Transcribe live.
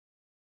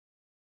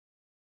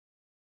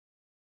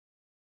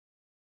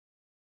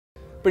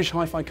British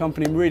hi-fi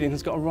company Meridian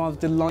has got a rather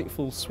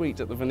delightful suite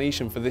at the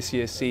Venetian for this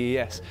year's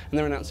CES, and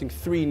they're announcing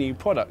 3 new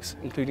products,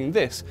 including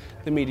this,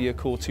 the Media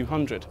Core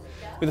 200.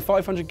 With a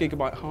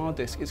 500GB hard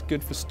disk, it's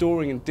good for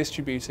storing and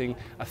distributing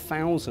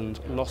 1,000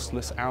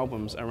 lossless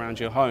albums around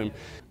your home.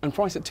 And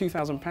priced at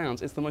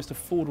 £2,000, it's the most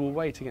affordable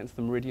way to get into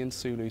the Meridian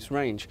Solos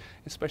range,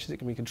 especially as it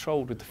can be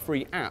controlled with the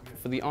free app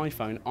for the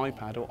iPhone,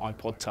 iPad or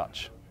iPod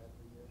Touch.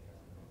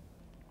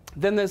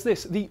 Then there's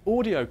this, the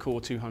Audio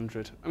Core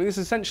 200. I mean, this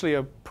is essentially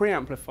a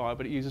preamplifier,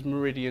 but it uses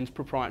Meridian's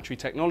proprietary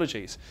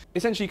technologies.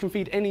 Essentially, you can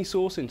feed any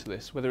source into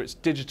this, whether it's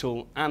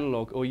digital,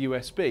 analog or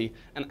USB,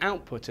 and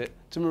output it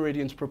to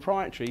Meridian's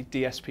proprietary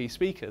DSP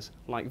speakers,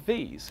 like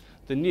these,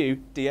 the new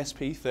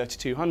DSP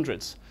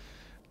 3200s.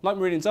 Like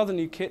Meridian's other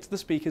new kits, the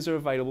speakers are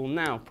available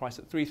now, priced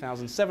at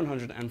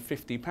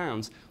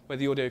 £3,750, where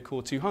the Audio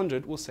Core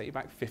 200 will set you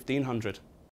back £1,500.